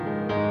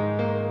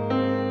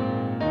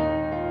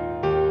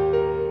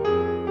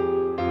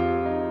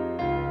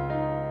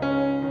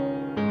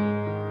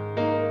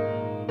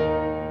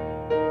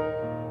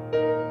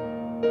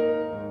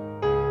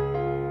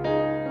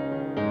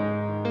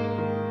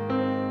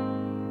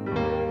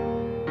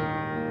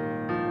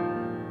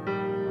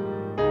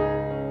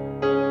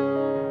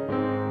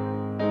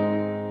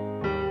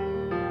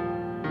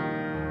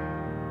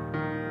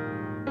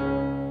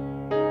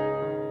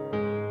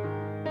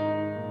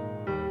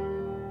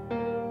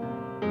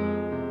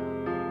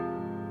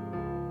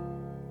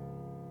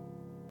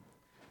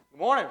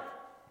Morning.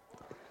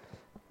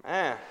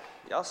 Man,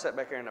 y'all sit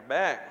back here in the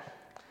back.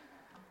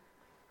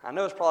 I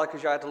know it's probably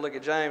because y'all have to look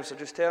at James, so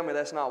just tell me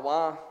that's not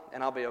why,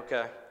 and I'll be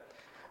okay.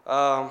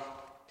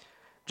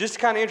 Just to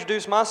kind of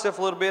introduce myself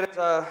a little bit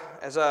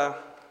as I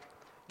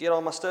get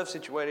all my stuff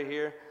situated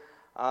here.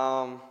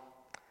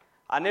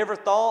 I never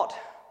thought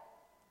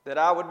that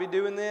I would be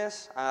doing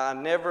this. I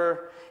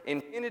never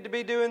intended to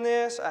be doing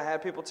this. I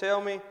had people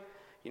tell me,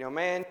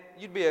 man,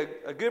 you'd be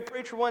a good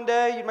preacher one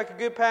day, you'd make a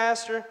good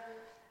pastor.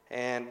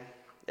 And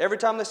every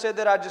time they said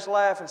that, I'd just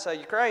laugh and say,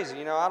 "You're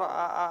crazy.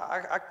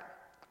 I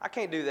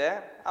can't do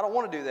that. I don't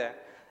want to do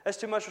that. That's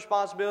too much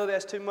responsibility.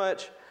 That's too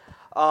much.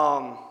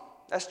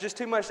 That's just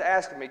too much to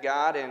ask of me,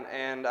 God."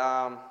 And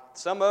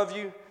some of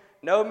you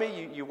know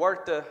me. You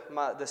worked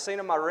the scene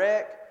of my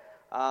wreck.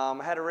 I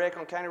had a wreck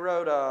on County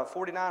Road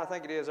 49, I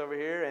think it is over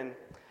here, and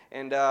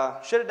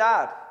should have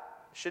died.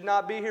 Should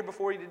not be here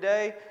before you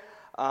today.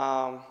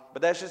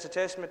 But that's just a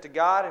testament to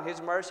God and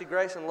His mercy,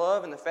 grace, and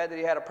love, and the fact that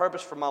He had a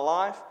purpose for my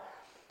life.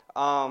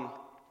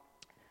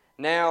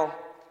 Now,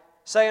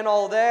 saying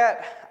all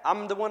that,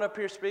 I'm the one up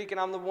here speaking.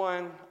 I'm the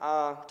one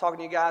talking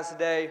to you guys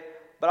today.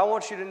 But I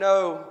want you to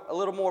know a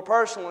little more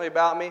personally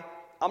about me.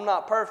 I'm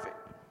not perfect.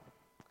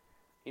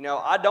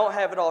 I don't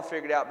have it all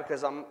figured out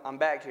because I'm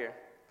back here.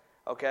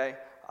 Okay?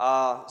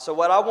 So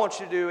what I want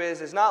you to do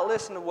is not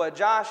listen to what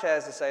Josh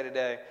has to say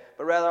today,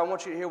 but rather I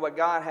want you to hear what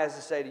God has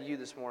to say to you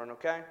this morning,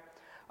 okay?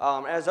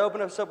 As I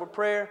open us up with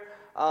prayer,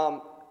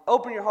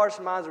 open your hearts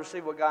and minds to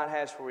receive what God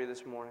has for you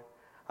this morning.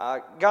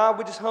 God,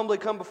 we just humbly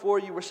come before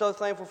you. We're so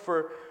thankful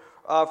for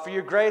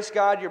your grace,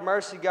 God, your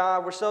mercy,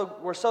 God.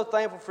 We're so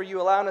thankful for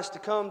you allowing us to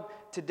come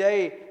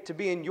today to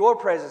be in your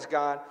presence,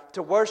 God,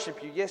 to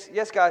worship you.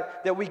 Yes, God,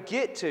 that we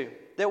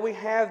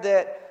have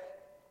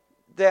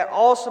that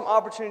awesome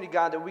opportunity,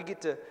 God, that we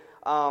get to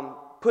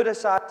put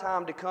aside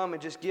time to come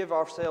and just give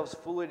ourselves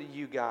fully to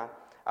you, God.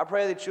 I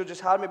pray that you'll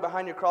just hide me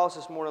behind your cross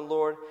this morning,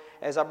 Lord,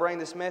 as I bring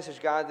this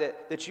message, God,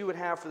 that you would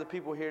have for the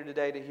people here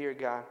today to hear,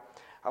 God.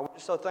 We're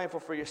just so thankful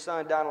for your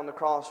Son dying on the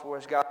cross for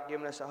us, God,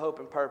 giving us a hope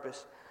and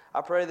purpose.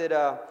 I pray that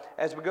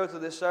as we go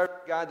through this service,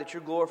 God, that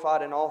you're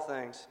glorified in all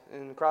things.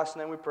 In Christ's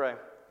name we pray.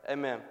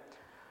 Amen.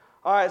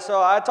 All right,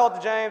 so I talked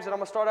to James, and I'm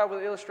going to start out with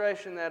an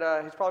illustration that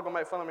he's probably going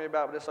to make fun of me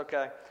about, but it's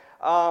okay.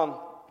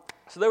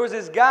 So there was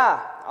this guy,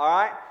 all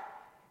right?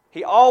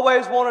 He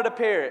always wanted a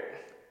parrot,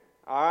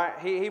 all right?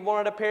 He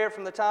wanted a parrot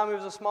from the time he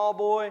was a small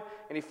boy,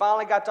 and he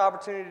finally got the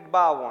opportunity to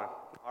buy one,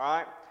 all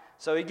right?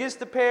 So he gets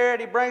the parrot,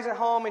 he brings it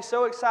home, he's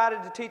so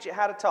excited to teach it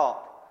how to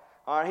talk,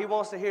 all right? He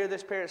wants to hear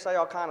this parrot say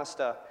all kind of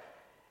stuff.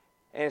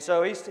 And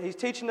so he's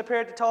teaching the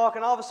parrot to talk,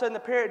 and all of a sudden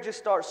the parrot just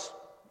starts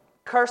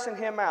cursing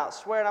him out,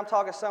 swearing, I'm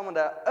talking some of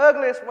the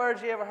ugliest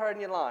words you ever heard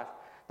in your life.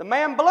 The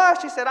man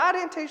blushed. He said, "I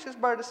didn't teach this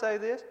bird to say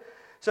this."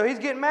 So he's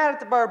getting mad at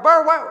the bird.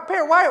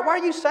 Parrot, why are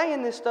you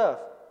saying this stuff?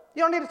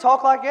 You don't need to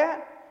talk like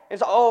that. And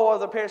so,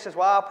 the parrot says,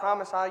 "Well, I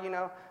promise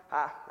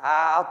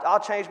I'll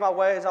change my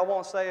ways. I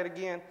won't say it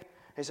again."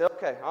 He said,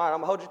 "Okay, all right, I'm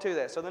going to hold you to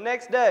that." So the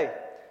next day,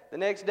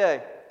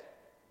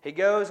 he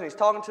goes and he's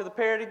talking to the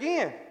parrot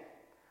again.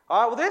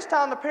 All right, well, this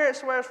time the parrot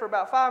swears for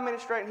about 5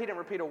 minutes straight, and he didn't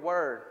repeat a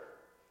word.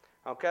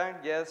 Okay,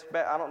 yes,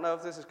 I don't know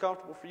if this is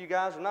comfortable for you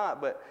guys or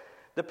not, but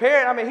the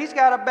parrot, he's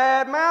got a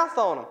bad mouth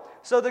on him.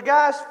 So the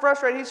guy's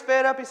frustrated. He's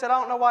fed up. He said, "I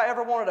don't know why I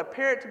ever wanted a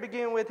parrot to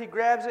begin with." He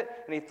grabs it,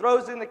 and he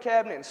throws it in the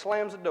cabinet and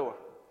slams the door.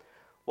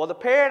 Well, the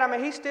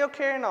parrot, he's still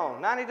carrying on,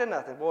 90 to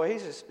nothing. Boy,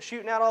 he's just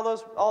shooting out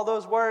all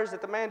those words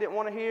that the man didn't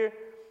want to hear.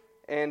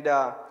 And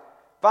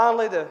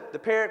finally, the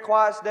parrot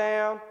quiets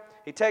down.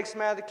 He takes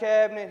him out of the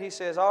cabinet. He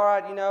says, "All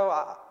right,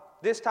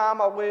 this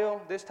time I will.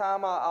 This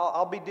time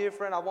I'll be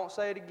different. I won't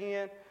say it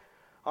again."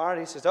 All right,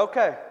 he says,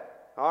 "Okay,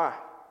 all right."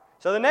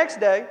 So the next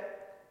day,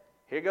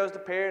 here goes the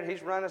parrot.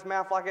 He's running his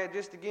mouth like that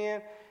just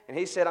again. And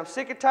he said, "I'm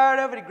sick and tired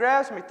of it." He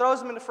grabs him, he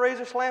throws him in the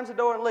freezer, slams the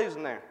door, and leaves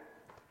him there.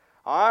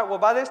 All right, well,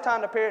 by this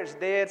time, the parrot's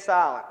dead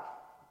silent.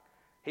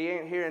 He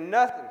ain't hearing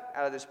nothing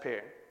out of this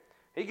parrot.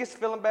 He gets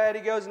feeling bad.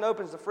 He goes and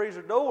opens the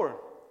freezer door.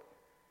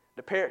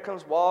 The parrot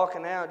comes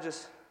walking out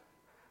just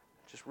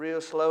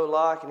real slow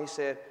like, and he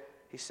said,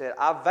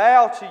 "I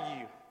vow to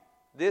you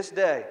this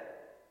day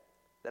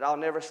that I'll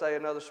never say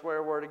another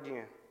swear word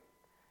again."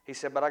 He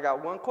said, "But I got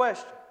one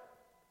question."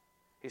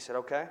 He said,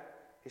 "Okay."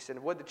 He said,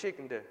 "What'd the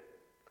chicken do?"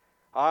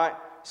 All right.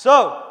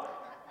 So,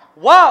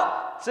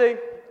 wow. See?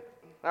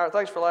 All right,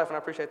 thanks for laughing. I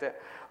appreciate that.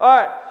 All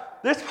right.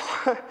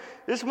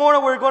 This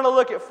morning we're going to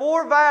look at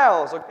 4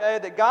 vows, okay,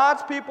 that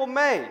God's people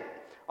made.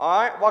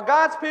 All right. While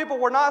God's people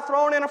were not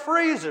thrown in a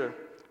freezer,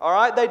 all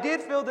right, they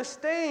did feel the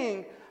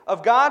sting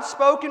of God's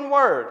spoken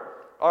word,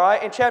 all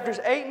right, in chapters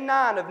 8 and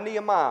 9 of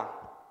Nehemiah.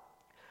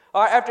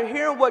 All right, after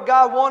hearing what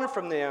God wanted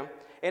from them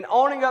and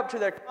owning up to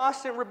their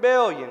constant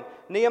rebellion,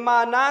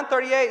 Nehemiah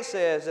 9:38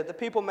 says that the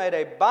people made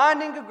a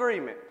binding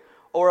agreement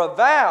or a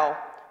vow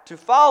to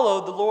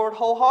follow the Lord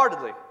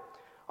wholeheartedly.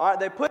 All right,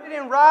 they put it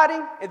in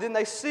writing and then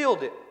they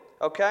sealed it,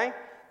 okay?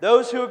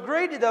 Those who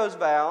agreed to those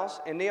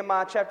vows, in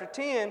Nehemiah chapter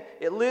 10,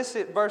 it lists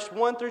it, verse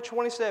 1 through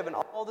 27,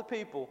 all the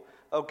people,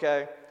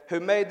 okay,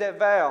 who made that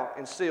vow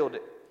and sealed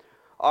it.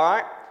 All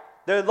right?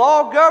 The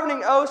law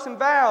governing oaths and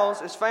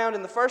vows is found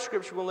in the first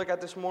scripture we'll look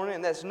at this morning,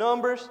 and that's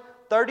Numbers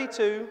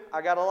 32.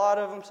 I got a lot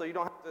of them, so you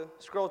don't have to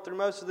scroll through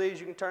most of these.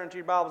 You can turn to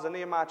your Bibles to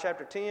Nehemiah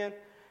chapter 10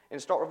 and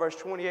start with verse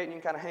 28, and you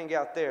can kind of hang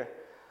out there.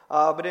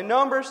 But in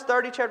Numbers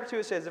 30, chapter 2,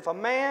 it says, "If a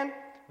man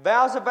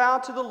vows a vow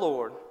to the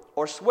Lord,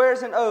 or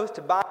swears an oath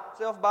to bind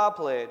himself by a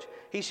pledge,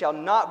 he shall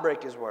not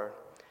break his word.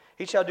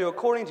 He shall do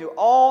according to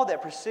all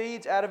that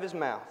proceeds out of his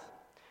mouth."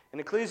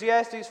 And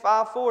Ecclesiastes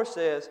 5:4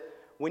 says,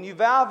 "When you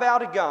vow a vow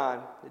to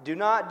God, do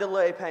not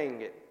delay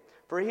paying it,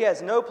 for he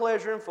has no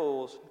pleasure in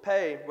fools.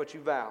 Pay what you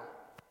vow."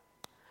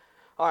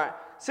 All right,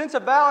 since a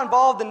vow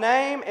involved the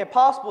name and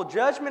possible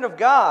judgment of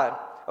God,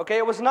 okay,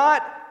 it was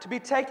not to be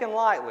taken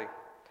lightly.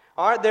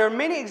 All right, there are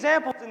many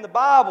examples in the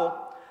Bible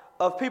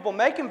of people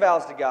making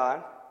vows to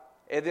God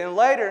and then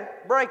later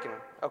breaking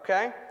them,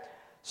 okay?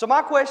 So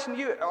my question to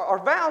you, are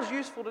vows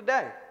useful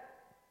today?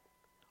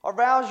 Are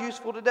vows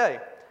useful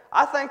today?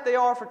 I think they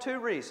are for two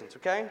reasons,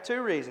 okay?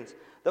 Two reasons.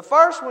 The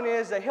first one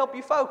is they help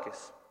you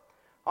focus,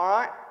 all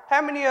right?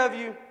 How many of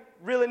you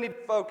really need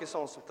to focus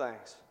on some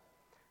things?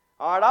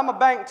 All right, I'm a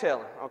bank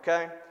teller,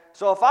 okay?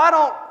 So if I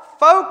don't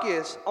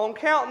focus on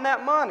counting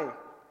that money,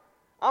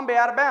 I'm going to be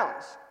out of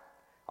balance.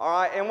 All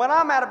right, and when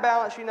I'm out of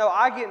balance,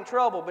 I get in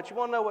trouble. But you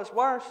want to know what's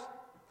worse?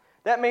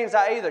 That means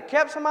I either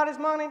kept somebody's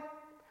money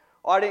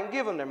or I didn't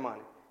give them their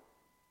money.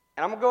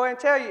 And I'm going to go ahead and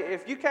tell you,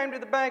 if you came to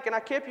the bank and I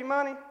kept your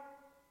money,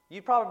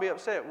 you'd probably be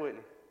upset, wouldn't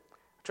you?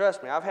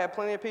 Trust me, I've had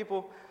plenty of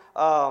people,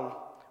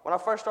 when I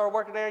first started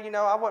working there,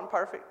 I wasn't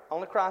perfect.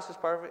 Only Christ is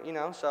perfect,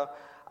 so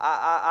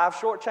I've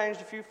shortchanged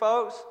a few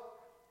folks.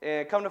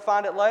 And come to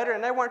find it later,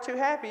 and they weren't too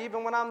happy,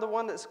 even when I'm the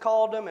one that's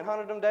called them and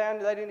hunted them down,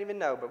 they didn't even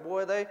know. But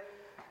boy,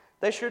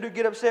 they sure do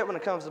get upset when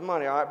it comes to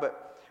money, all right?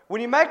 But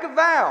when you make a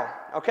vow,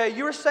 okay,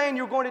 you were saying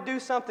you're going to do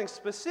something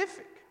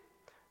specific.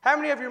 How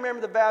many of you remember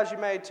the vows you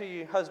made to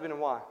your husband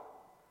and wife?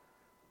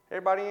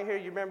 Everybody in here,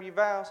 you remember your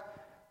vows?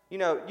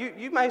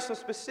 You made some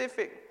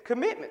specific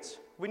commitments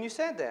when you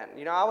said that.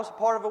 I was a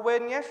part of a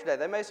wedding yesterday.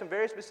 They made some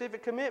very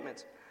specific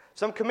commitments.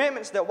 Some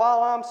commitments that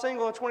while I'm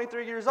single and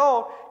 23 years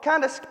old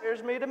kind of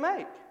scares me to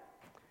make.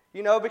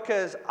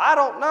 Because I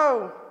don't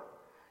know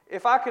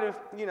if I could have,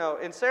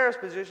 in Sarah's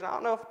position, I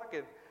don't know if I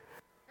could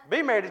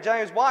be married to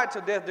James White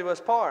till death do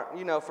us part,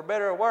 for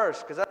better or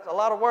worse, because that's a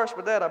lot of worse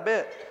with that, I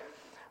bet.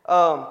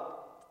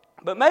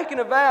 But making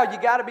a vow, you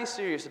got to be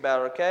serious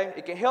about it, okay?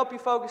 It can help you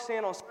focus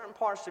in on certain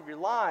parts of your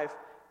life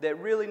that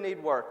really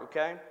need work,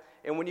 okay?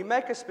 And when you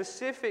make a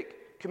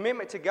specific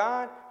commitment to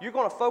God, you're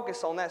going to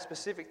focus on that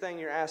specific thing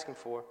you're asking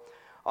for.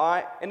 All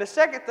right? And the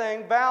second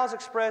thing, vows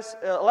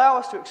allow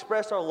us to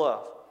express our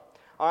love.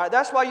 All right?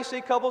 That's why you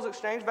see couples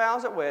exchange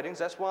vows at weddings.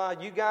 That's why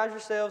you guys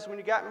yourselves, when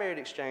you got married,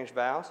 exchange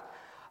vows.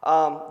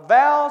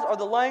 Vows are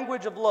the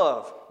language of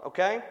love,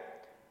 okay?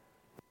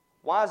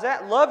 Why is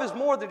that? Love is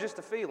more than just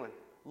a feeling.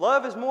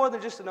 Love is more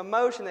than just an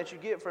emotion that you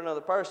get for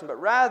another person, but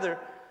rather,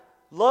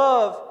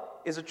 love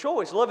is a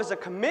choice. Love is a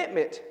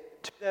commitment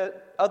to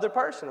the other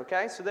person,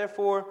 okay? So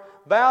therefore,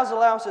 vows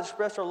allow us to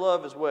express our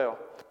love as well.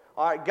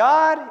 All right,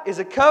 God is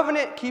a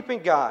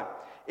covenant-keeping God,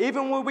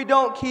 even when we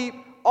don't keep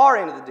our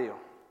end of the deal.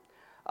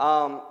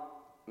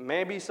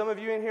 Maybe some of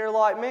you in here are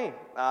like me.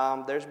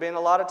 There's been a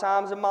lot of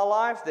times in my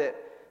life that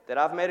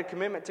I've made a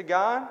commitment to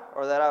God,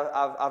 or that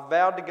I've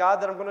vowed to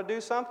God that I'm going to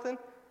do something.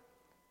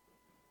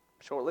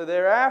 Shortly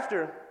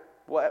thereafter,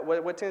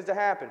 what tends to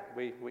happen?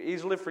 We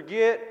easily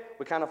forget.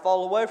 We kind of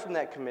fall away from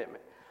that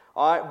commitment.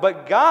 All right,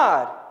 but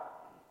God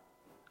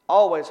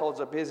always holds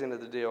up His end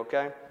of the deal,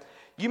 okay?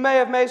 You may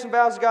have made some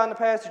vows to God in the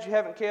past that you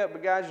haven't kept,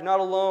 but guys, you're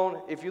not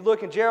alone. If you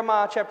look in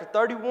Jeremiah chapter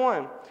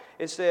 31,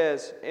 it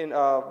says in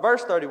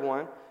verse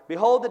 31,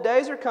 "Behold, the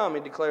days are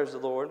coming, declares the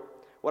Lord,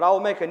 when I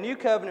will make a new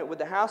covenant with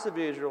the house of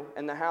Israel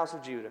and the house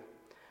of Judah.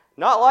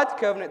 Not like the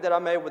covenant that I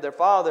made with their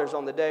fathers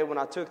on the day when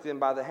I took them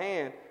by the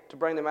hand to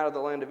bring them out of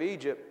the land of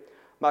Egypt,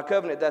 my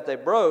covenant that they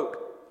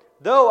broke,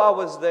 though I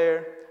was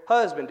their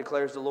husband,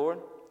 declares the Lord.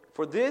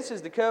 For this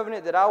is the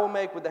covenant that I will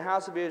make with the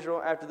house of Israel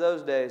after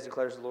those days,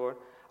 declares the Lord.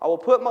 I will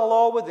put my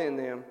law within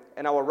them,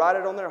 and I will write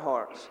it on their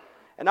hearts.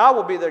 And I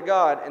will be their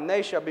God, and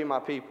they shall be my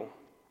people."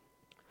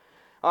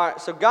 All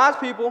right, so God's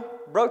people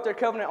broke their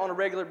covenant on a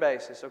regular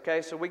basis,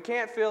 okay? So we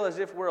can't feel as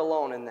if we're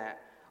alone in that.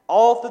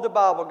 All through the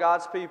Bible,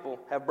 God's people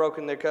have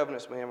broken their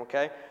covenants with Him,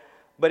 okay?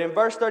 But in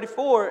verse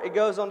 34, it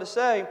goes on to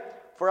say,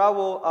 For I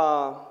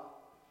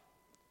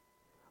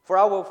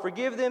will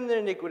forgive them their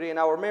iniquity, and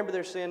I will remember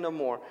their sin no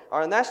more. All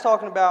right, and that's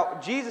talking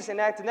about Jesus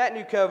enacting that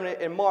new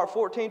covenant in Mark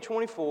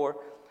 14:24.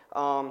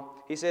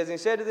 He says, "And He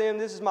said to them,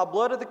 This is my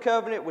blood of the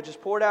covenant, which is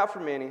poured out for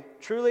many.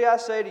 Truly I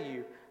say to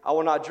you, I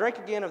will not drink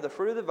again of the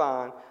fruit of the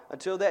vine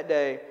until that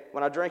day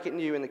when I drink it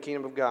new in the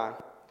kingdom of God."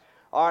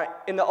 All right,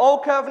 in the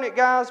old covenant,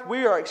 guys,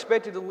 we are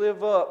expected to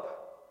live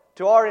up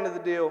to our end of the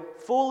deal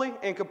fully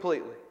and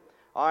completely.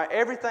 All right,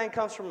 everything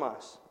comes from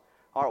us.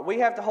 All right, we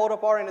have to hold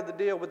up our end of the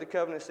deal with the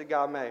covenants that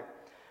God made.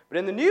 But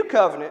in the new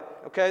covenant,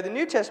 okay, the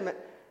New Testament,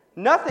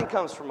 nothing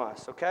comes from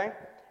us, okay?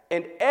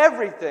 And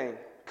everything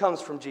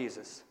comes from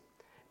Jesus.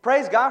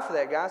 Praise God for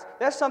that, guys.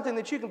 That's something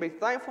that you can be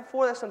thankful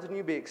for. That's something you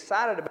can be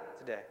excited about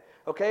today.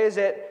 okay, is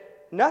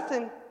that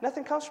nothing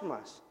comes from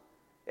us.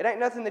 It ain't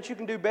nothing that you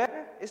can do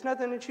better. It's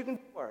nothing that you can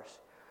do worse.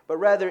 But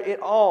rather, it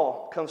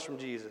all comes from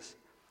Jesus.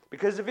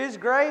 Because of His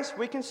grace,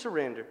 we can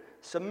surrender,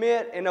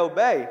 submit, and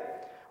obey,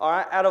 all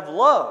right, out of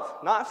love,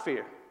 not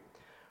fear.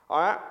 All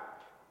right?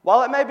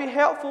 While it may be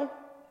helpful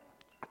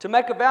to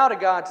make a vow to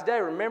God today,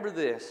 remember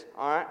this,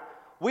 all right?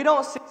 We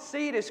don't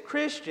succeed as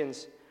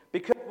Christians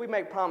because we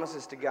make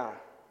promises to God.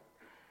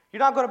 You're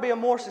not going to be a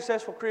more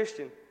successful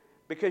Christian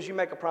because you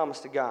make a promise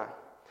to God,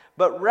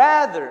 but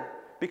rather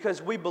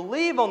because we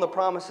believe on the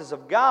promises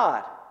of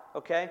God,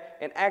 okay,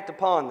 and act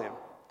upon them.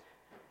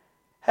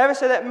 Having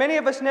said that, many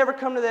of us never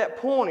come to that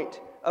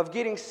point of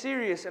getting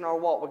serious in our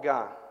walk with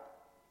God,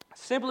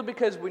 simply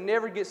because we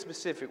never get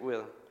specific with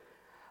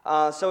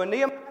Him. So in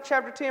Nehemiah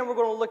chapter 10, we're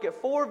going to look at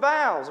 4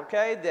 vows,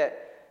 okay,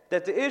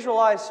 that the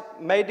Israelites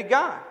made to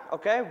God,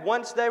 okay,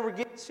 once they were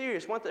getting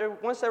serious,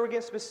 once they were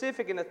getting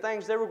specific in the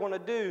things they were going to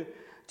do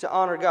to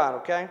honor God,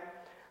 okay.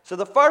 So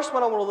the first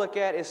one I want to look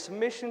at is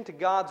submission to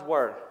God's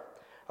word,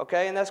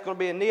 okay, and that's going to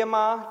be in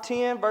Nehemiah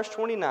 10, verse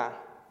 29.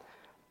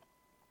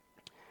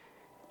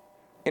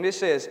 And it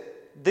says,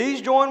 "These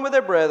joined with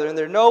their brethren,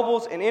 their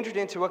nobles, and entered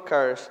into a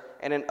curse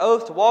and an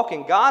oath to walk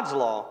in God's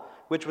law,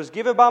 which was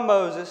given by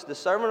Moses, the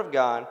servant of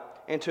God,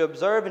 and to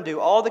observe and do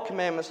all the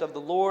commandments of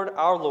the Lord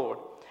our Lord,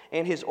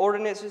 and His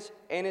ordinances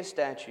and His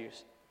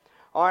statutes."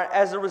 All right,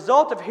 as a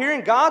result of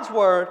hearing God's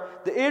word,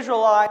 the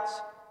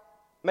Israelites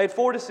made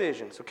 4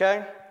 decisions,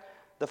 okay?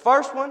 The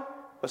first one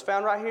was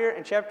found right here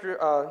in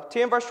chapter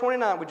 10, verse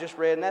 29 we just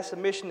read, and that's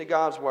submission to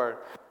God's word.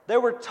 They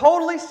were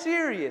totally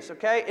serious,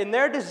 okay, in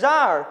their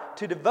desire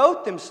to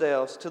devote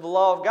themselves to the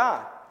law of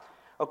God,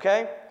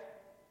 okay?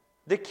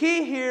 The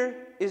key here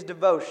is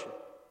devotion.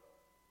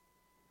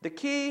 The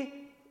key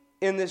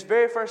in this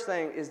very first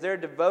thing is their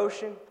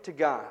devotion to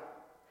God.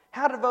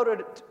 How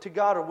devoted to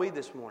God are we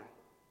this morning?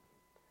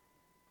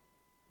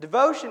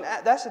 Devotion,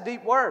 that's a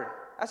deep word.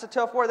 That's a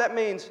tough word. That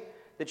means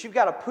that you've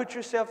got to put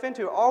yourself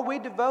into it. Are we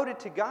devoted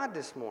to God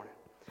this morning?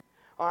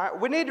 All right,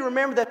 we need to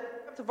remember that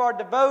the depth of our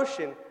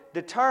devotion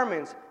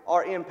determines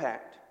our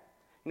impact.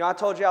 You know, I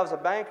told you I was a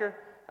banker.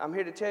 I'm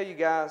here to tell you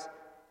guys,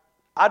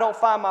 I don't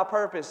find my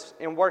purpose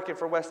in working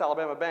for West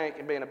Alabama Bank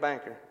and being a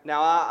banker.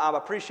 Now, I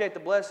appreciate the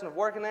blessing of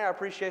working there. I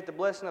appreciate the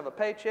blessing of a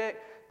paycheck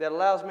that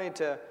allows me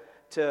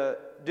to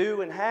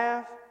do and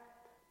have.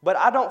 But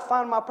I don't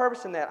find my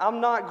purpose in that. I'm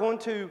not going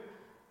to,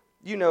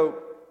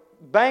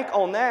 bank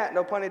on that,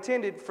 no pun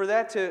intended, for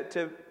that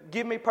to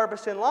give me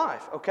purpose in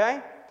life,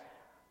 okay?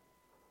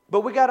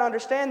 But we got to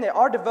understand that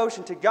our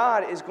devotion to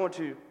God is going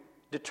to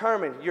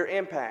determine your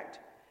impact.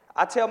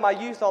 I tell my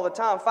youth all the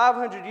time,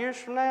 500 years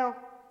from now,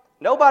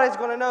 nobody's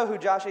going to know who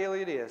Josh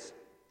Elliott is.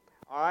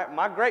 All right,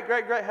 my great,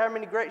 how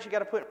many greats you got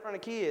to put in front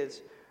of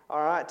kids,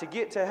 all right, to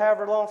get to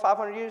however long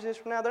 500 years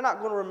from now, they're not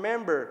going to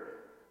remember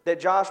that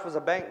Josh was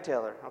a bank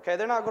teller, okay?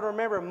 They're not going to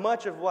remember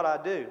much of what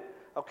I do,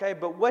 okay?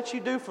 But what you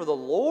do for the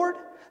Lord,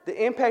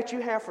 the impact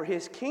you have for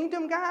His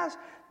kingdom, guys,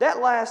 that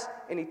lasts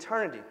in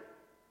eternity.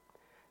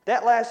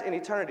 That lasts in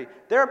eternity.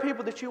 There are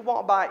people that you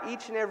walk by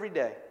each and every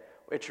day,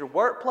 at your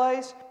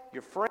workplace,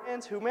 your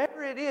friends,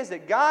 whomever it is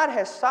that God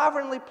has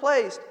sovereignly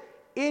placed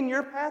in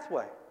your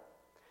pathway.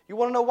 You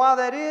want to know why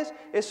that is?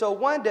 It's so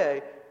one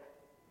day,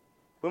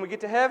 when we get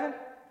to heaven,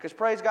 because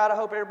praise God, I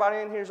hope everybody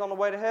in here is on the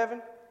way to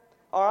heaven,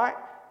 all right,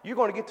 you're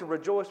going to get to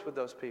rejoice with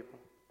those people.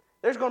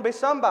 There's going to be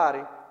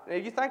somebody,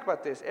 and you think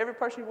about this, every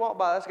person you walk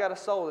by that's got a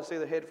soul that's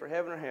either headed for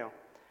heaven or hell.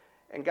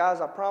 And guys,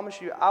 I promise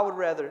you, I would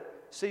rather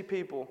see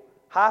people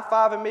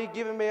high-fiving me,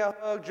 giving me a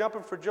hug,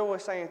 jumping for joy,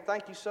 saying,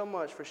 "Thank you so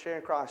much for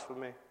sharing Christ with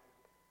me."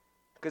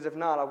 Because if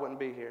not, I wouldn't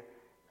be here.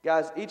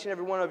 Guys, each and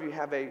every one of you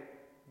have a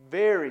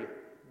very,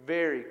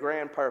 very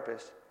grand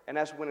purpose, and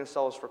that's winning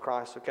souls for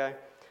Christ, okay?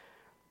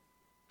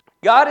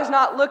 God is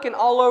not looking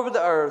all over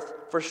the earth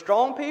for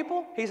strong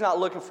people. He's not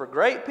looking for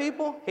great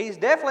people. He's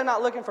definitely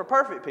not looking for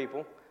perfect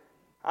people.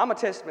 I'm a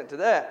testament to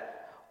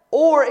that.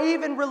 Or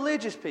even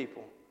religious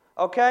people,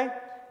 okay?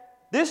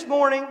 This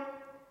morning,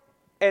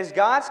 as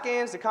God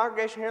scans the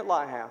congregation here at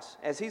Lighthouse,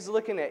 as He's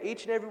looking at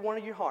each and every one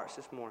of your hearts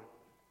this morning,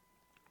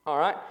 all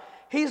right,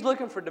 He's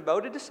looking for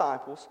devoted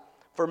disciples,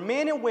 for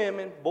men and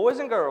women, boys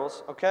and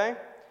girls, okay,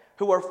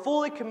 who are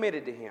fully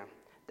committed to Him.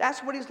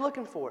 That's what He's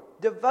looking for.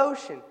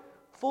 Devotion,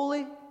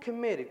 fully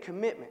committed,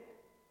 commitment,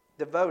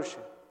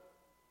 devotion.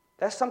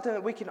 That's something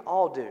that we can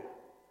all do.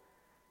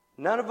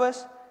 None of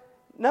us,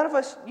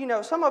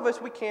 some of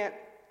us, we can't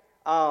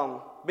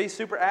be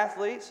super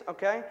athletes,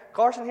 okay?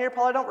 Carson here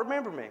probably don't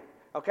remember me.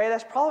 Okay,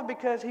 that's probably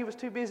because he was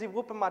too busy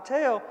whooping my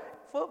tail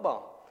at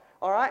football.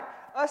 All right?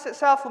 Us at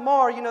South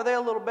Lamar, they're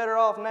a little better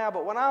off now,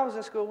 but when I was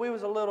in school, we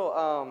was a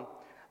little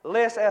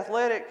less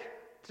athletic,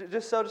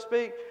 just so to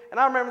speak. And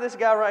I remember this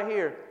guy right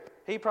here.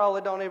 He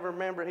probably don't even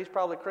remember. He's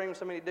probably creamed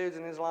so many dudes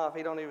in his life,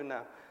 he don't even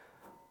know.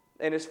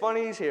 And it's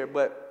funny he's here,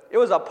 but it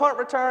was a punt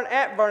return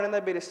at Vernon. They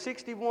beat us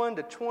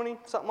 61-20,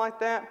 something like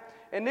that.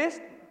 And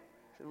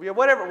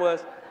whatever it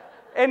was.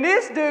 And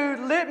this dude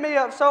lit me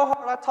up so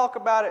hard, I talk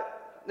about it.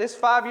 This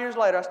 5 years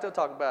later, I still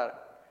talk about it.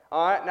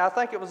 All right, now I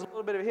think it was a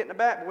little bit of a hit in the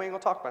back, but we ain't going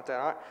to talk about that,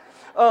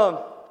 all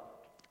right?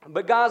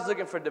 But God's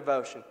looking for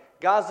devotion.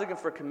 God's looking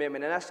for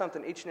commitment, and that's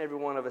something each and every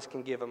one of us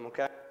can give Him,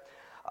 okay?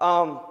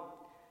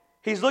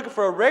 He's looking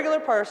for a regular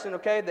person,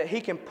 okay, that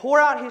He can pour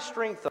out His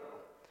strength on.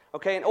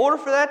 Okay, in order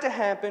for that to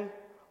happen,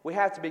 we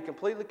have to be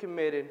completely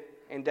committed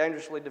and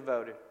dangerously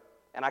devoted.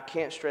 And I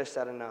can't stress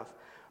that enough.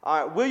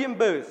 All right, William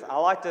Booth. I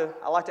like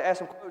to add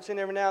some quotes in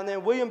every now and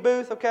then. William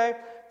Booth, okay,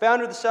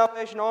 founder of the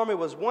Salvation Army,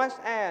 was once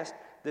asked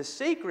the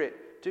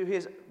secret to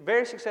his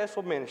very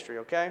successful ministry,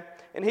 okay?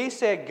 And he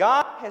said,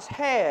 God has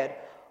had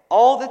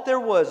all that there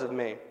was of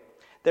me.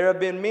 There have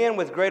been men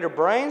with greater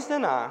brains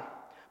than I,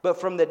 but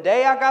from the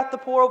day I got the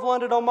poor of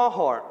London on my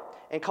heart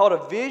and caught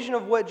a vision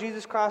of what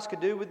Jesus Christ could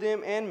do with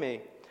them and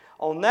me,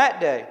 on that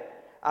day,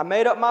 I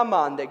made up my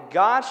mind that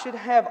God should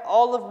have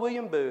all of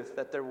William Booth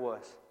that there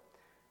was.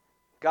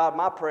 God,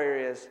 my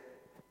prayer is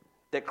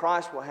that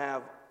Christ will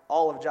have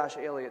all of Josh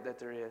Elliott that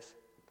there is.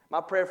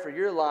 My prayer for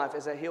your life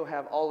is that He'll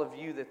have all of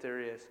you that there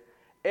is.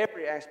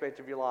 Every aspect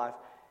of your life.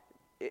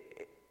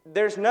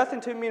 There's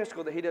nothing too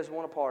minuscule that He doesn't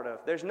want a part of.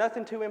 There's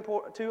nothing too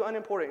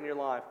unimportant in your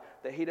life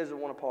that He doesn't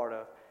want a part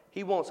of.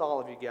 He wants all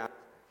of you guys.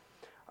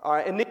 All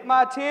right, in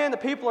Nehemiah 10, the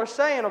people are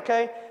saying,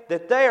 okay,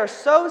 that they are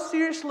so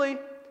seriously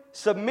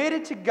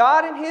submitted to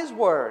God and His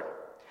Word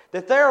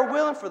that they are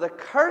willing for the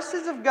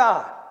curses of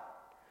God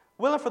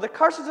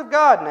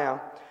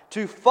now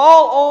to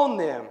fall on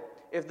them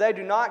if they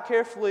do not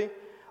carefully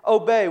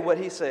obey what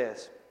He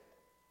says.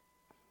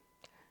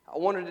 I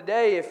wonder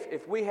today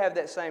if we have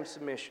that same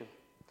submission.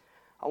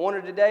 I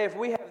wonder today if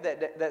we have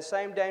that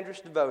same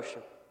dangerous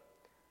devotion,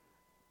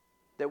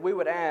 that we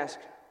would ask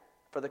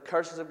for the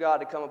curses of God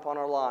to come upon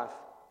our life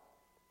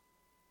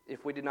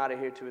if we did not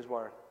adhere to His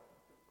Word.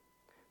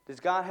 Does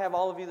God have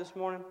all of you this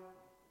morning?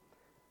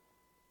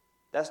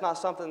 That's not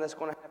something that's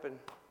going to happen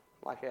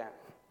like that.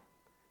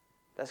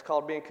 That's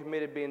called being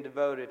committed, being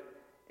devoted,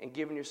 and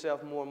giving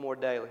yourself more and more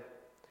daily.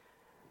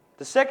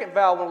 The second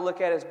vow I want to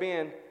look at is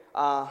being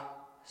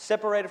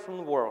separated from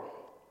the world.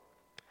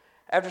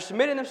 After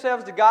submitting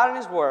themselves to God and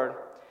His Word,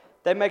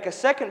 they make a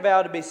second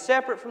vow to be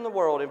separate from the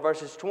world in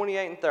verses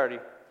 28 and 30.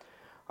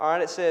 All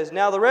right, it says,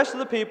 Now the rest of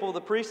the people,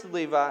 the priests and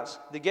Levites,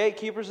 the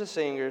gatekeepers and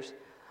singers,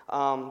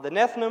 the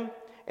Nethinim,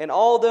 and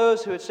all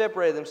those who had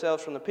separated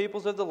themselves from the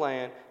peoples of the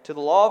land to the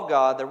law of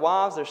God, their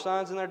wives, their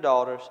sons, and their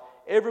daughters,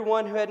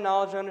 everyone who had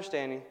knowledge and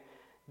understanding,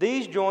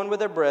 these joined with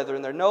their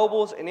brethren, their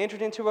nobles, and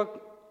entered into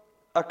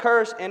a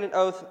curse and an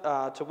oath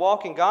to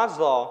walk in God's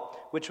law,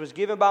 which was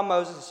given by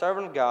Moses, the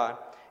servant of God,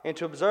 and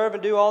to observe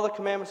and do all the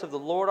commandments of the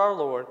Lord our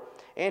Lord,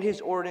 and His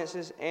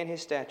ordinances and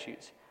His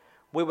statutes.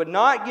 We would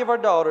not give our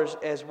daughters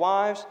as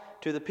wives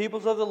to the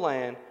peoples of the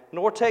land,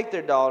 nor take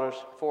their daughters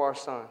for our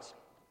sons.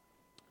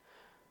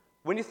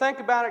 When you think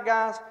about it,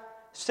 guys,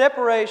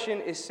 separation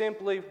is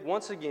simply,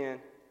 once again,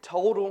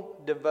 total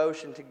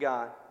devotion to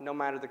God, no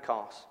matter the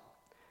cost.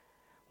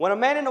 When a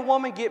man and a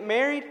woman get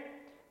married,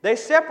 they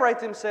separate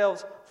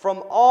themselves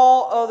from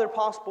all other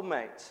possible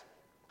mates,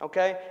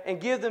 okay, and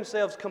give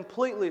themselves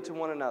completely to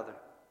one another.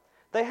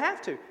 They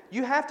have to.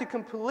 You have to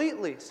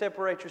completely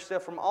separate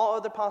yourself from all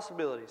other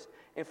possibilities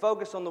and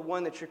focus on the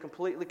one that you're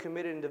completely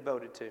committed and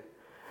devoted to.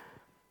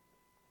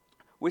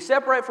 We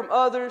separate from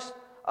others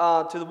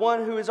to the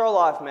one who is our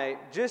life mate,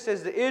 just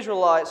as the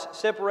Israelites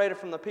separated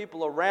from the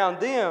people around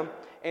them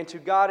and to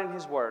God and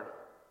His Word.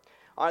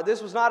 All right,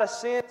 this was not a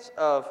sense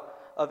of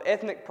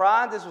ethnic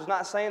pride. This was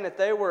not saying that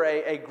they were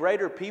a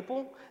greater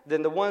people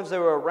than the ones they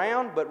were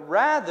around, but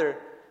rather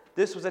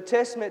this was a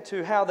testament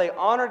to how they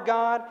honored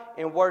God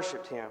and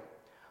worshiped Him.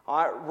 All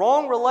right,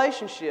 wrong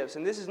relationships,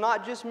 and this is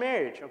not just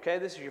marriage, okay?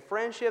 This is your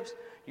friendships,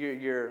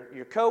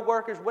 your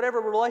co-workers, whatever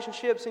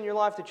relationships in your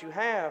life that you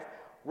have.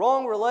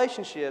 Wrong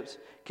relationships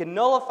can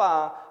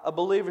nullify a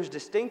believer's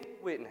distinct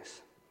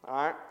witness. All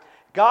right?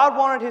 God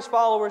wanted His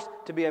followers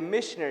to be a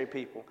missionary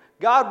people.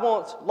 God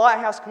wants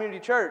Lighthouse Community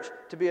Church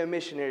to be a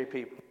missionary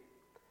people.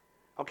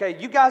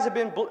 Okay, you guys have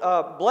been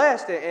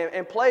blessed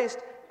and placed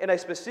in a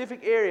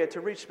specific area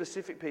to reach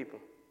specific people.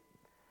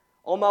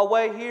 On my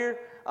way here,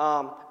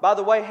 by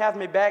the way, have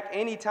me back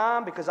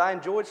anytime because I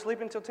enjoyed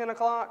sleeping till 10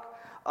 o'clock,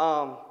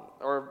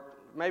 or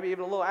maybe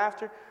even a little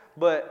after.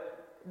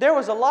 But there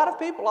was a lot of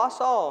people I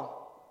saw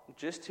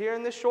just here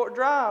in this short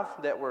drive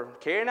that were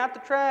carrying out the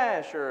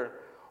trash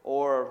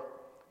or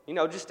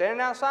just standing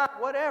outside,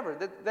 whatever.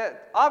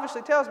 That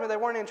obviously tells me they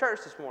weren't in church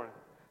this morning.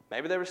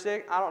 Maybe they were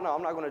sick. I don't know.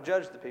 I'm not going to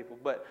judge the people.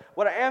 But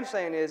what I am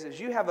saying is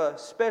you have a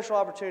special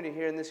opportunity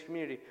here in this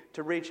community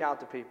to reach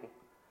out to people.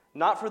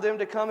 Not for them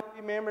to come and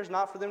be members,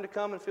 not for them to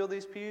come and fill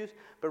these pews,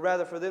 but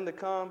rather for them to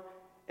come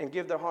and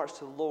give their hearts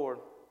to the Lord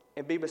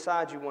and be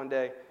beside you one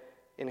day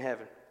in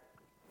heaven.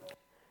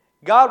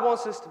 God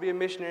wants us to be a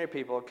missionary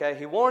people, okay?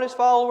 He wanted His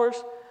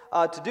followers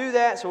to do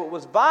that, so it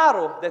was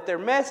vital that their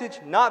message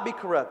not be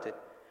corrupted.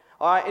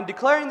 All right, in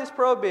declaring this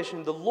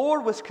prohibition, the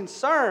Lord was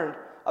concerned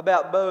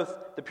about both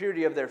the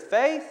purity of their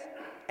faith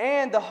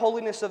and the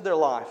holiness of their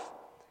life.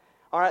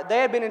 All right, they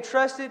had been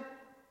entrusted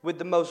with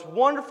the most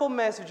wonderful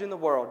message in the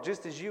world,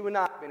 just as you and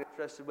I have been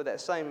entrusted with that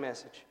same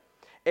message.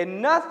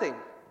 And nothing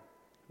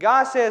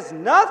God says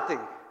nothing,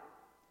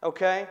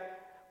 okay,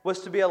 was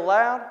to be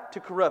allowed to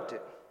corrupt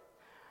it.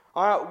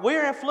 All right,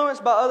 we're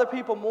influenced by other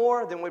people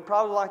more than we'd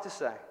probably like to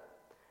say.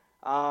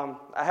 I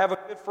have a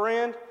good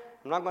friend.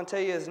 I'm not going to tell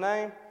you his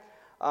name.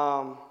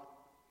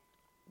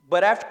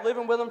 But after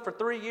living with him for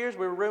 3 years,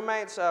 we were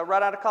roommates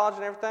right out of college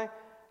and everything,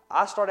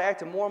 I started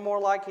acting more and more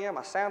like him.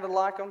 I sounded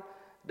like him.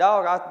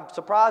 Dog, I'm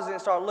surprised I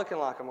didn't start looking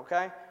like him,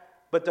 okay?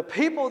 But the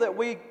people that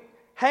we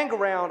hang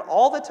around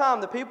all the time,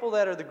 the people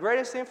that are the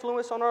greatest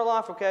influence on our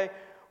life, okay,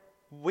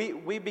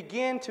 we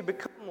begin to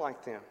become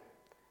like them,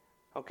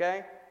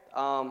 okay?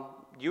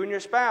 You and your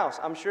spouse,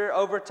 I'm sure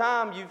over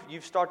time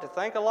you've started to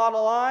think a lot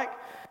alike.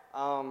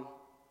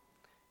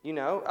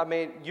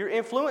 You're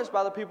influenced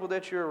by the people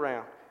that you're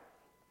around.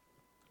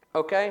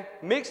 Okay,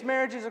 mixed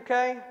marriages,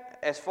 okay,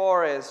 as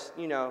far as,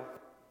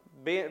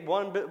 being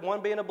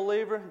one being a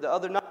believer, the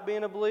other not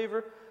being a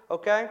believer,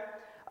 okay.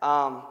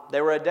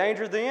 They were a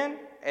danger then,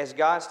 as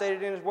God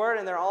stated in His Word,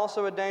 and they're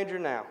also a danger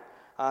now.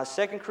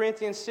 2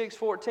 Corinthians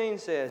 6:14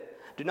 says,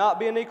 "Do not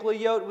be unequally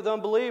yoked with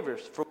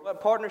unbelievers, for what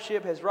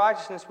partnership has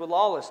righteousness with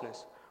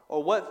lawlessness,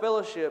 or what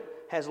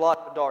fellowship has light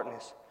with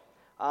darkness?"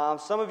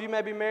 Some of you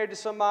may be married to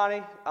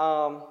somebody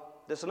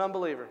that's an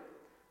unbeliever.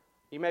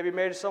 You may be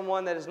married to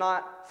someone that is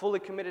not fully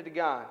committed to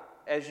God,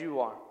 as you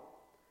are.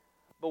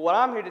 But what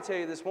I'm here to tell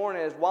you this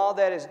morning is, while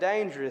that is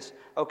dangerous,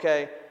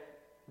 okay,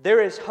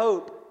 there is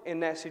hope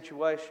in that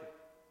situation.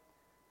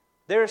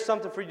 There is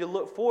something for you to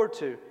look forward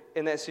to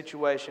in that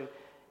situation.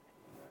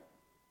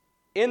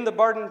 In the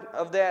burden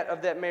of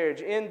that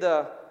marriage, in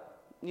the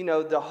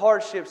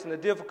hardships and the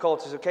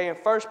difficulties, okay? In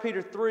 1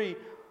 Peter 3,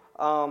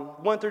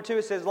 1 through 2,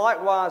 it says,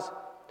 "Likewise,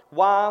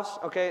 wives,"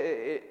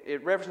 okay,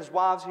 it references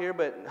wives here,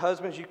 but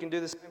husbands, you can do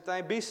the same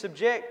thing. "Be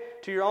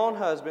subject to your own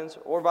husbands,"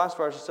 or vice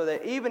versa, "so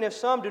that even if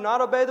some do not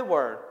obey the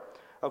word,"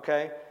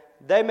 okay,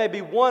 "they may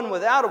be won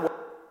without a word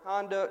in the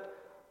conduct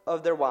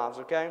of their wives,"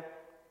 okay?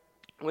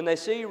 When they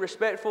see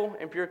respectful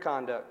and pure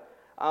conduct.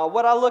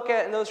 What I look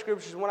at in those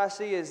scriptures, what I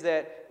see is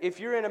that if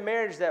you're in a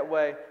marriage that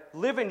way,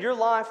 living your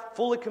life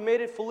fully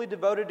committed, fully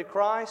devoted to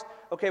Christ,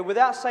 okay,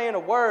 without saying a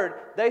word,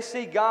 they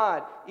see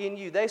God in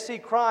you. They see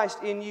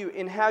Christ in you,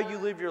 in how you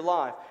live your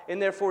life.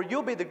 And therefore,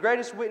 you'll be the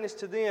greatest witness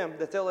to them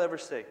that they'll ever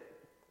see.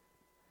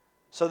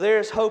 So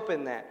there's hope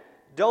in that.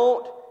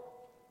 Don't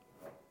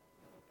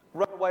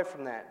run away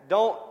from that.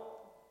 Don't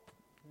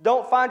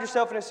find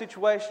yourself in a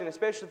situation,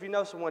 especially if you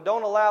know someone,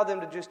 don't allow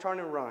them to just turn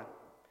and run.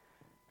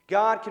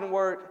 God can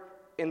work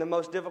in the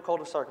most difficult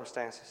of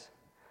circumstances.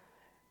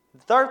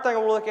 The third thing I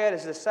want to look at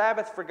is the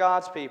Sabbath for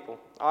God's people.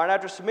 All right,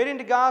 after submitting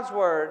to God's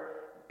word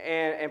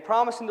and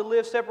promising to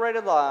live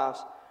separated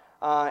lives,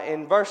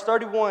 in verse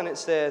 31 it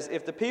says,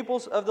 "If the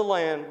peoples of the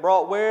land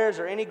brought wares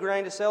or any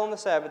grain to sell on the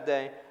Sabbath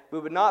day, we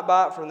would not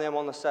buy it from them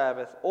on the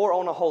Sabbath or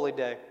on a holy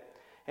day.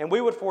 And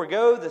we would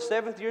forego the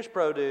 7th year's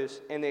produce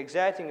and the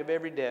exacting of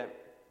every debt."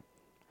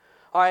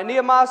 All right, in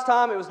Nehemiah's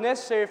time, it was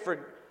necessary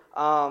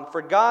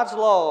for God's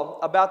law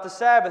about the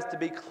Sabbath to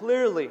be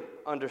clearly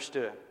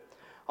understood.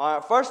 All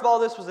right, first of all,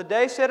 this was a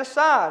day set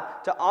aside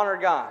to honor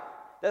God.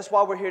 That's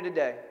why we're here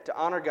today, to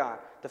honor God.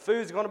 The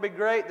food's going to be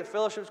great. The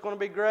fellowship's going to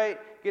be great.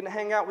 Getting to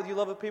hang out with you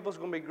lovely people is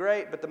going to be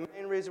great. But the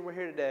main reason we're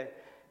here today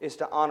is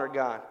to honor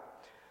God.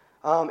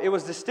 It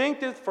was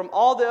distinctive from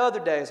all the other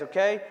days,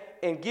 okay?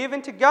 And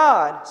given to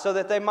God so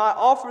that they might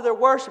offer their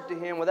worship to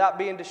Him without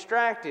being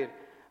distracted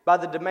by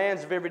the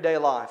demands of everyday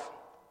life.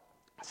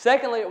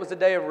 Secondly, it was a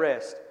day of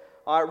rest.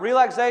 All right,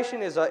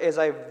 relaxation is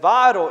a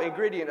vital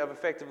ingredient of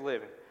effective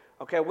living.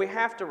 Okay, we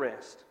have to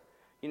rest.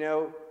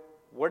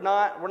 We're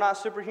not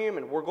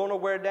superhuman. We're going to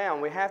wear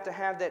down. We have to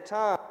have that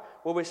time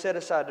where we set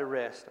aside to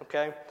rest.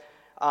 Okay,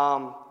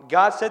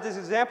 God set this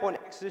example in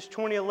Exodus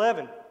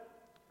 20:11.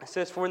 It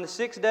says, "For in the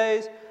 6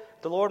 days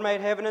the Lord made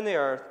heaven and the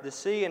earth, the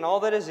sea and all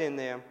that is in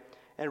them,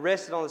 and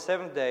rested on the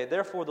 7th day.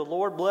 Therefore the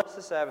Lord blessed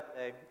the Sabbath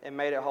day and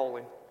made it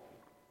holy."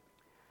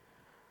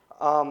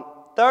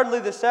 Thirdly,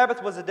 the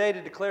Sabbath was a day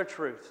to declare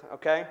truth,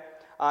 okay?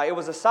 It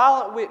was a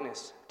silent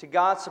witness to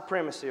God's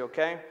supremacy,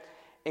 okay?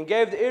 And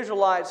gave the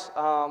Israelites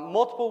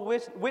multiple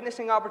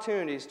witnessing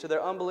opportunities to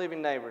their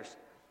unbelieving neighbors.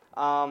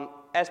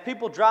 As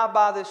people drive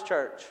by this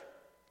church,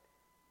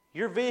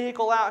 your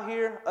vehicle out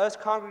here, us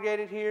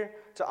congregated here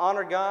to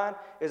honor God,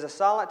 is a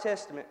silent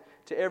testament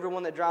to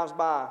everyone that drives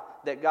by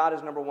that God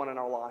is number one in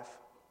our life.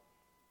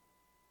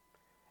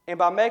 And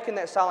by making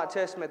that silent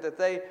testament that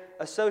they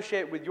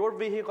associate with your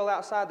vehicle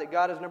outside that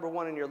God is number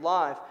one in your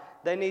life,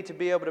 they need to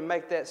be able to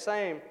make that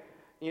same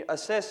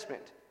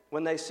assessment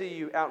when they see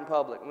you out in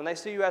public. When they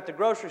see you at the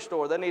grocery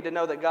store, they need to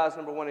know that God's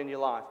number one in your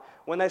life.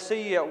 When they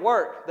see you at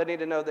work, they need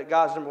to know that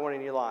God's number one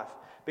in your life.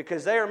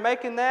 Because they are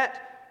making that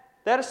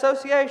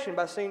association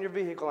by seeing your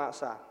vehicle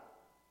outside.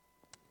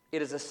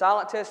 It is a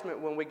silent testament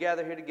when we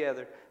gather here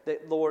together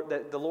that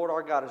the Lord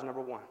our God is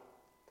number one.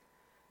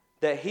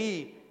 That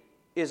He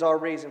is our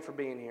reason for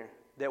being here.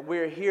 That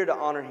we're here to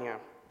honor Him.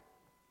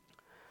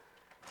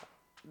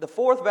 The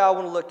fourth vow I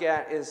want to look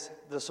at is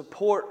the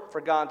support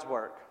for God's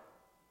work.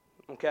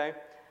 Okay?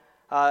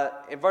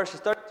 In verses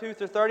 32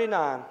 through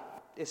 39,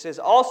 It says,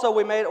 "Also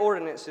we made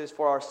ordinances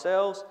for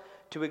ourselves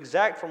to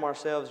exact from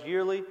ourselves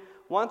yearly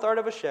 1/3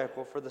 of a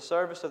shekel for the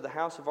service of the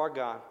house of our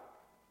God,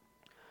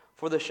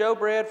 for the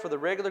showbread, for the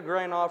regular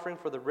grain offering,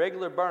 for the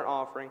regular burnt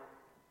offering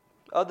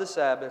of the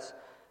Sabbaths,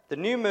 the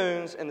new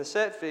moons, and the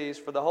set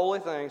feasts, for the holy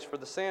things, for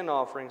the sin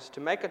offerings, to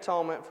make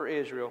atonement for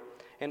Israel,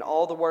 and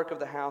all the work of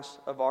the house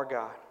of our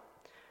God.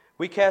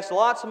 We cast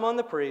lots among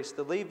the priests,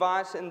 the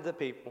Levites, and the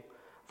people,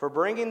 for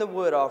bringing the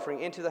wood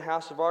offering into the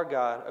house of our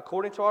God,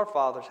 according to our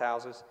fathers'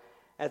 houses,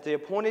 at the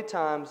appointed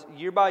times,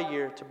 year by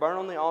year, to burn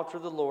on the altar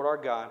of the Lord our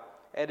God,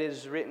 as it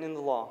is written in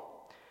the law.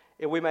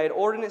 And we made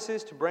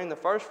ordinances to bring the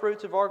first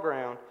fruits of our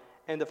ground,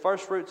 and the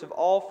first fruits of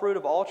all fruit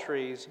of all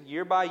trees,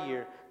 year by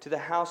year, to the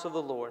house of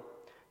the Lord,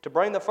 to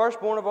bring the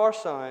firstborn of our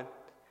son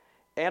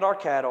and our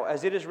cattle,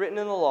 as it is written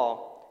in the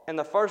law, and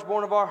the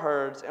firstborn of our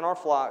herds and our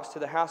flocks to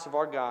the house of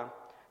our God,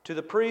 to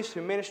the priests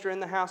who minister in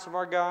the house of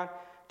our God,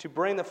 to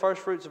bring the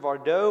first fruits of our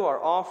dough,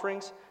 our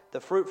offerings,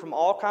 the fruit from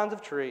all kinds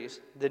of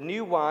trees, the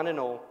new wine and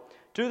oil,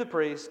 to the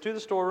priests, to the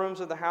storerooms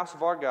of the house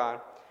of our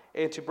God,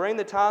 and to bring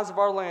the tithes of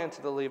our land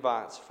to the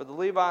Levites, for the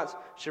Levites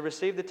should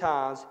receive the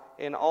tithes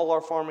in all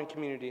our farming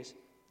communities.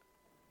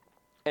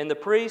 And the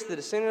priest, the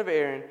descendant of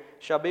Aaron,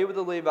 shall be with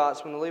the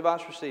Levites when the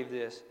Levites receive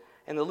this.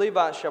 And the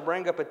Levites shall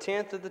bring up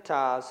 1/10 of the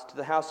tithes to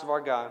the house of our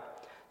God,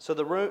 to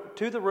the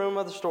room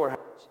of the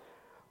storehouse.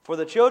 For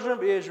the children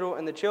of Israel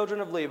and the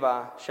children of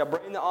Levi shall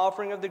bring the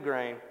offering of the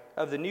grain,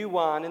 of the new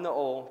wine and the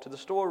oil, to the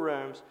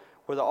storerooms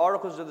where the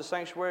articles of the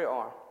sanctuary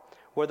are,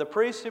 where the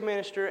priests who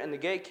minister and the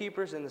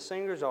gatekeepers and the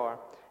singers are,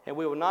 and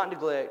we will not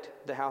neglect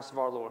the house of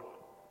our Lord."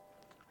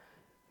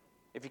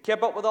 If you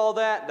kept up with all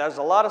that, there's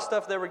a lot of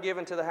stuff they were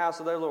given to the house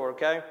of their Lord,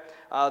 okay?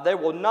 They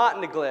will not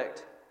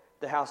neglect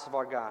the house of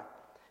our God.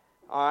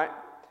 All right?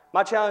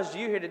 My challenge to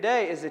you here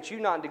today is that you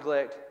not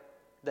neglect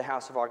the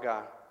house of our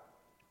God.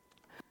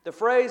 The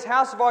phrase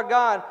house of our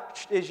God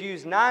is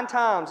used 9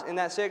 times in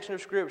that section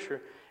of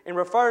Scripture and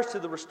refers to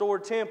the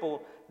restored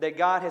temple that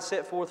God has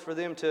set forth for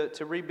them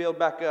to rebuild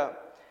back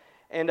up.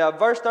 And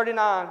verse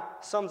 39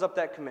 sums up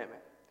that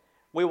commitment.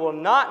 We will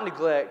not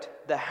neglect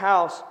the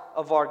house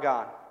of our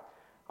God.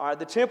 All right,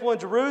 the temple in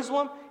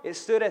Jerusalem, it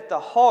stood at the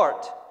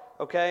heart,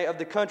 okay, of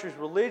the country's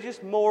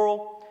religious,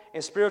 moral,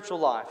 and spiritual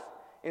life.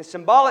 In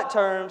symbolic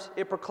terms,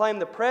 it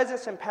proclaimed the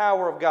presence and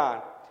power of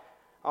God,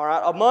 all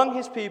right, among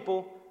His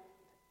people,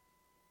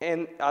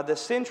 and the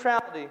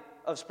centrality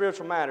of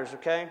spiritual matters,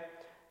 okay?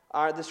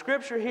 All right, the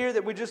scripture here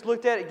that we just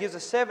looked at, it gives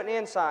us 7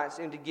 insights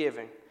into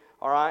giving,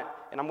 all right?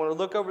 And I'm going to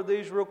look over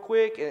these real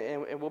quick,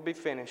 and we'll be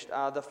finished.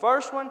 The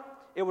first one,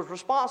 it was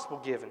responsible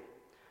giving.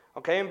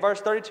 Okay, in verse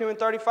 32 and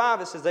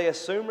 35, it says they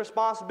assumed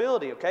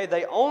responsibility, okay?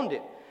 They owned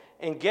it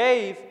and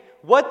gave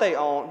what they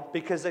owned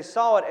because they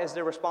saw it as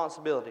their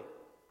responsibility.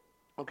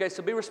 Okay,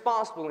 so be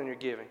responsible in your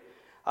giving.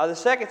 The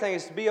second thing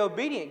is to be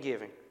obedient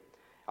giving.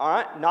 All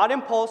right, not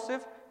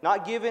impulsive,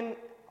 not giving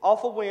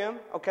off a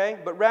whim, okay,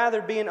 but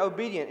rather being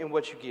obedient in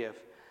what you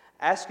give.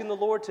 Asking the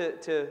Lord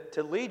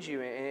to lead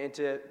you and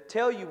to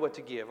tell you what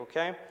to give,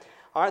 okay?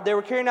 All right, they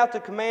were carrying out the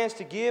commands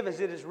to give as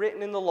it is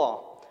written in the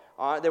law.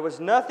 All right, there was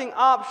nothing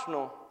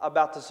optional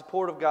about the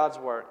support of God's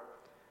word.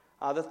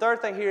 The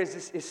third thing here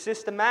is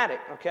systematic,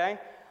 okay?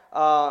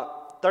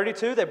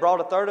 32, they brought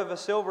 1/3 of a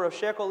silver of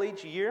shekel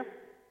each year.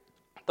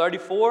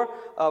 34,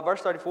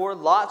 verse 34,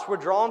 lots were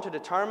drawn to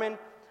determine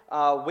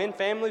when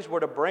families were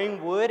to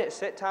bring wood at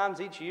set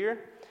times each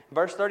year.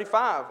 Verse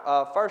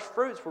 35, first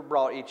fruits were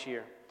brought each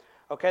year.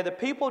 Okay, the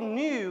people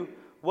knew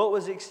what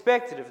was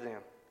expected of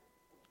them.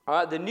 All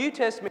right, the New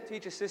Testament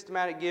teaches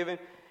systematic giving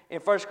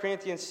in 1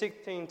 Corinthians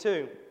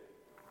 16:2.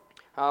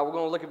 We're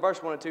going to look at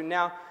verse 1 and 2.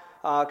 Now,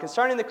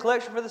 concerning the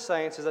collection for the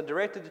saints, as I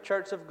directed the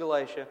church of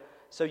Galatia,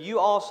 so you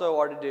also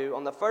are to do.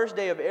 On the first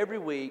day of every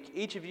week,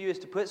 each of you is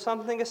to put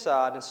something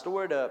aside and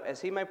store it up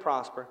as he may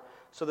prosper,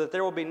 so that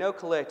there will be no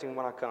collecting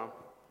when I come.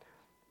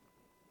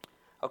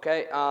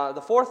 Okay,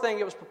 the fourth thing,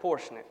 it was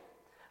proportionate.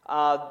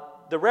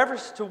 The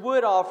reference to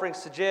wood offerings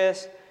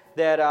suggests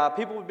that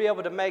people would be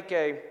able to make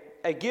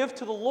a gift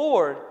to the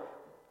Lord,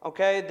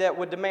 okay, that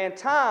would demand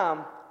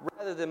time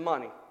rather than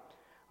money.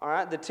 All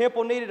right, the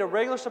temple needed a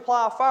regular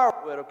supply of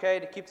firewood,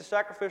 okay, to keep the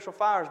sacrificial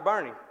fires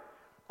burning.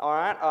 All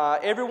right,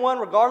 everyone,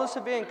 regardless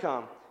of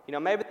income,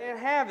 maybe they didn't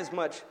have as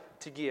much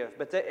to give,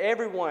 but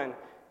everyone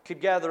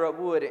could gather up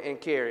wood and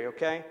carry,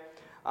 okay?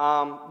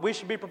 We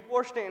should be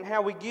proportionate in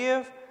how we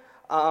give.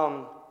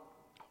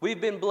 We've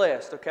been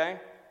blessed,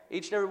 okay?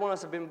 Each and every one of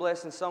us have been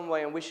blessed in some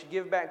way, and we should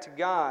give back to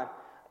God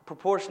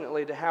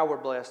proportionately to how we're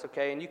blessed,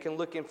 okay? And you can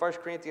look in 1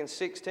 Corinthians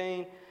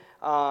 16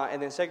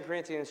 and then 2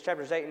 Corinthians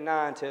chapters 8 and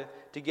 9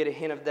 to get a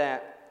hint of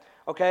that.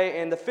 Okay,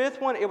 and the fifth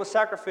one, it was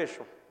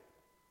sacrificial.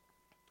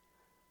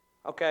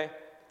 Okay,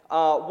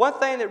 one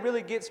thing that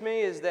really gets me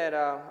is that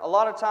a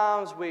lot of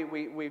times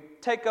we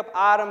take up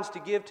items to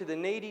give to the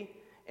needy,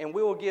 and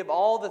we will give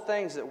all the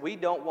things that we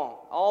don't want,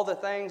 all the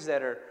things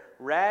that are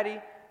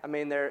ratty. I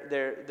mean,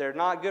 they're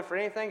not good for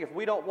anything. If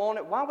we don't want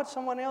it, why would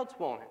someone else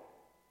want it?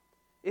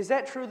 Is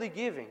that truly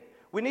giving?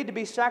 We need to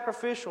be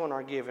sacrificial in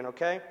our giving,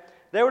 okay?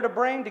 They were to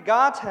bring to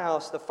God's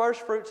house the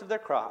first fruits of their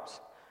crops.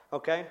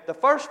 Okay? The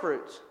first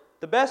fruits,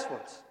 the best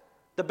ones,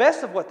 the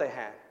best of what they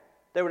had,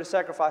 they were to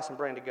sacrifice and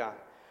bring to God.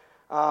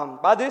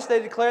 By this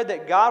they declared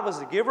that God was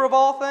the giver of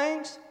all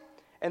things,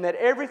 and that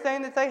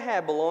everything that they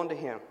had belonged to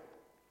Him.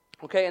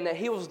 Okay, and that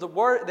He was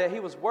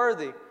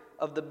worthy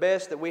of the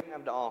best that we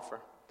have to offer.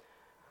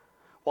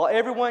 While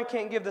everyone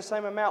can't give the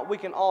same amount, we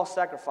can all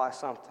sacrifice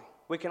something.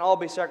 We can all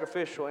be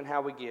sacrificial in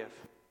how we give.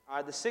 All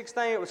right, the sixth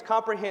thing, it was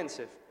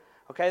comprehensive.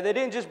 Okay, they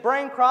didn't just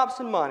bring crops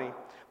and money,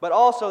 but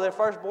also their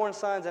firstborn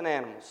sons and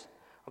animals.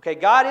 Okay,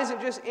 God isn't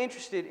just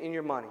interested in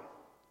your money.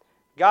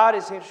 God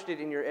is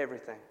interested in your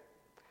everything.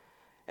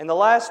 And the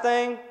last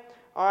thing,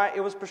 all right,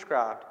 it was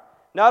prescribed.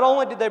 Not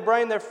only did they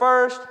bring their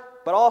first,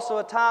 but also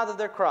a tithe of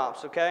their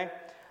crops, okay?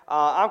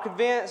 I'm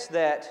convinced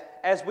that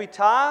as we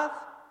tithe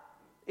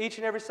each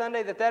and every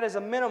Sunday, that is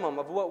a minimum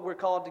of what we're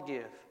called to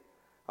give.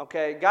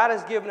 Okay, God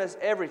has given us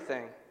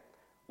everything.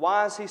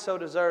 Why is He so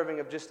deserving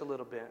of just a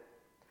little bit?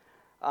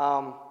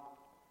 I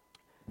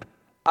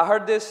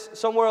heard this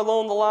somewhere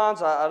along the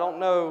lines. I don't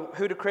know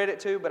who to credit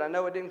to, but I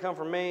know it didn't come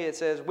from me. It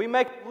says, we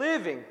make a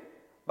living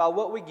by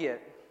what we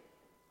get,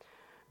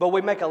 but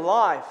we make a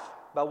life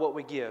by what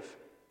we give.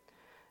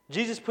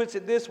 Jesus puts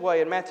it this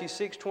way in Matthew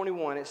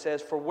 6:21. It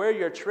says, for where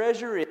your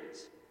treasure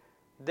is,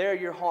 there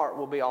your heart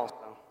will be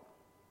also.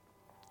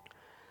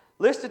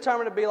 Let's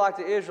determine to be like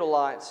the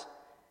Israelites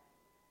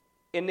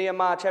in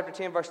Nehemiah chapter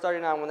 10, verse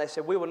 39, when they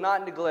said, we will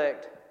not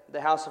neglect the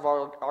house of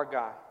our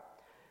God.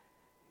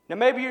 Now,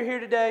 maybe you're here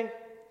today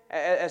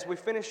as we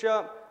finish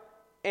up,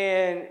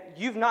 and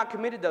you've not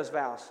committed those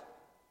vows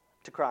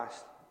to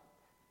Christ.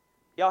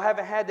 Y'all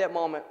haven't had that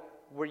moment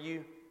where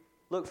you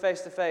look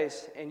face to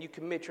face and you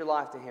commit your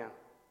life to Him.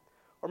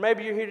 Or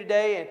maybe you're here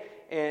today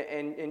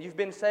and you've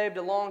been saved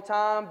a long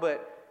time,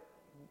 but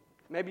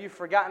maybe you've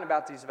forgotten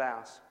about these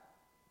vows.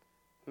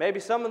 Maybe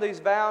some of these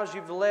vows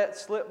you've let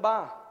slip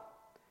by.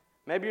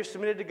 Maybe you're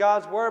submitted to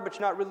God's Word, but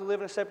you're not really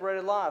living a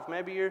separated life.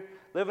 Maybe you're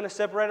living a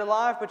separated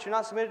life, but you're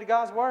not submitted to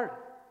God's Word.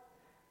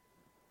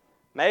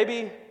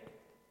 Maybe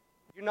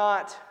you're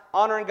not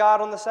honoring God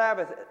on the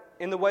Sabbath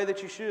in the way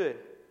that you should.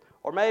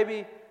 Or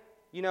maybe,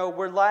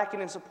 we're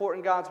lacking in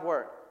supporting God's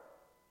work.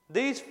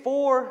 These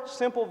 4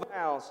 simple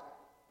vows,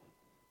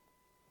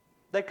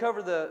 they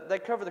cover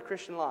the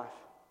Christian life.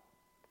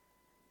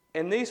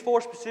 And these 4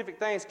 specific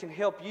things can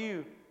help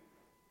you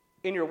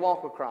in your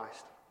walk with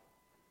Christ.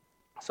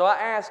 So I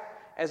ask,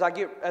 as I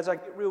get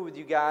real with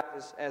you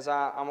guys, as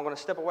I'm going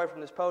to step away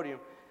from this podium,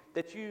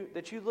 that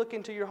you look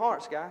into your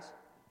hearts, guys.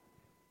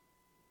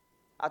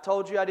 I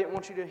told you I didn't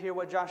want you to hear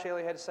what Josh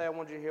Elliott had to say. I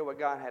wanted you to hear what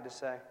God had to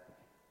say.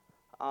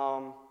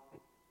 I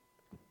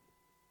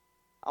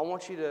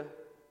want you to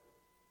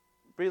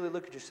really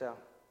look at yourself.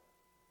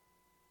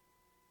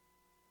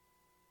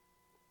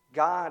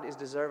 God is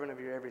deserving of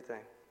your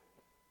everything.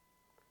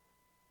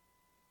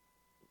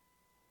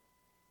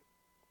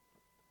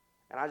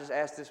 And I just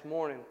asked this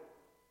morning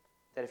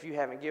that if you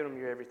haven't given Him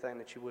your everything,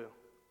 that you will.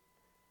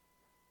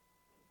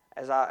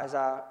 As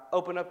I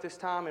open up this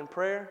time in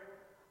prayer,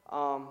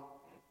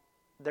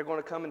 they're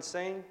going to come and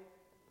sing.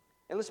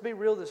 And let's be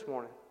real this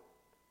morning.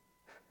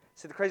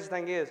 See, the crazy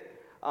thing is,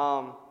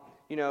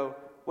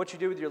 what you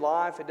do with your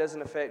life, it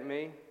doesn't affect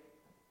me.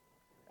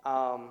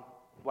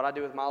 What I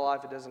do with my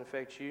life, it doesn't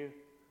affect you.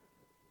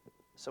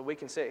 So we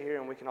can sit here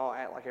and we can all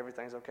act like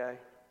everything's okay.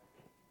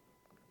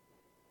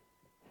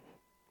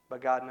 But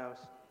God knows.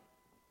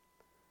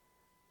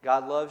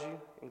 God loves you,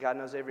 and God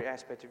knows every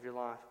aspect of your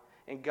life.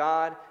 And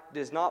God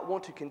does not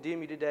want to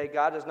condemn you today.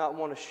 God does not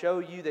want to show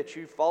you that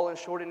you've fallen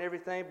short in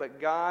everything, but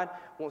God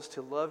wants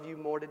to love you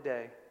more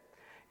today.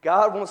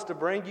 God wants to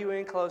bring you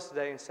in close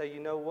today and say, you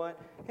know what?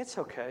 It's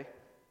okay.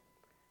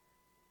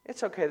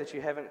 It's okay that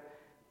you haven't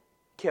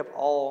kept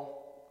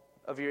all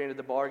of your end of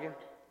the bargain.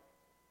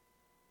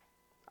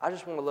 I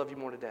just want to love you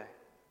more today.